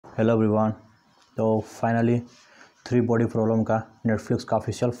Hello everyone. तो finally 3 body problem का Netflix का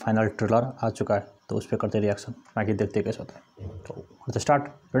ऑफिशियल फाइनल ट्रेलर आ चुका है, तो उस पर करते रिएक्शन, बाकी देखते कैसे होता है। तो करते स्टार्ट।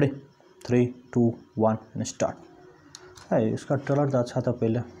 Ready 3 2 1 and start. है इसका ट्रेलर तो अच्छा था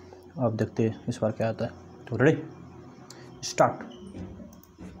पहले, अब देखते इस बार क्या आता है। तो ready start.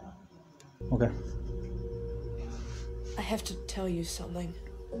 Okay. I have to tell you something.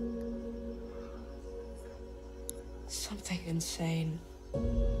 Something insane.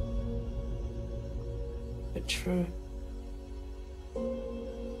 But true.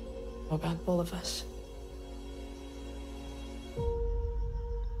 About all of us.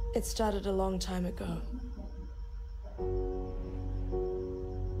 It started a long time ago.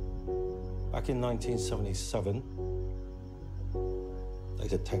 Back in 1977, they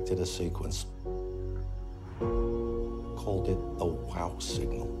detected a sequence. Called it the wow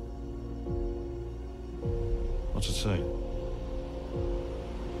signal. What's it say?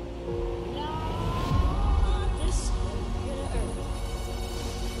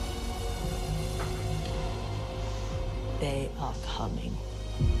 They are coming.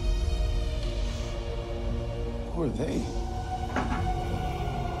 Who are they?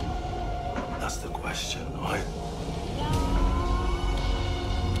 That's the question, right?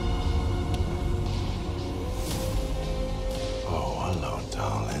 Oh, hello,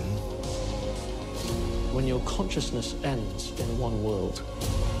 darling. When your consciousness ends in one world,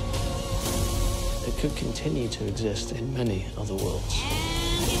 it could continue to exist in many other worlds.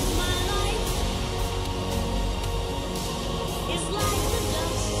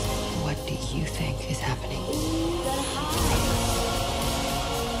 What do you think is happening?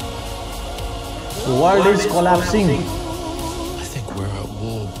 The world is collapsing. I think we're at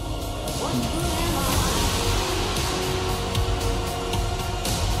war.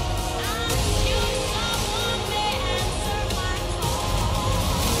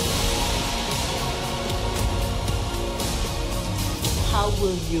 How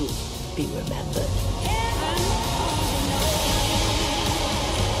will you be remembered?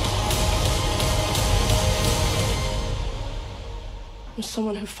 I'm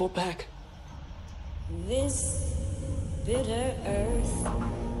someone who fought back. This bitter earth.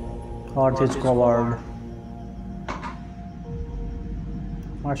 Earth is covered.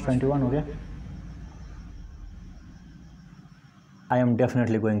 March 21 हो गया। I am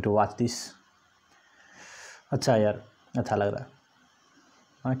definitely going to watch this. अच्छा यार, अच्छा लग रहा है।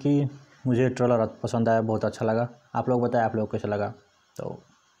 बाकी मुझे ट्रेलर पसंद आया, बहुत अच्छा लगा। आप लोग बताएं आप लोग कैसा लगा। तो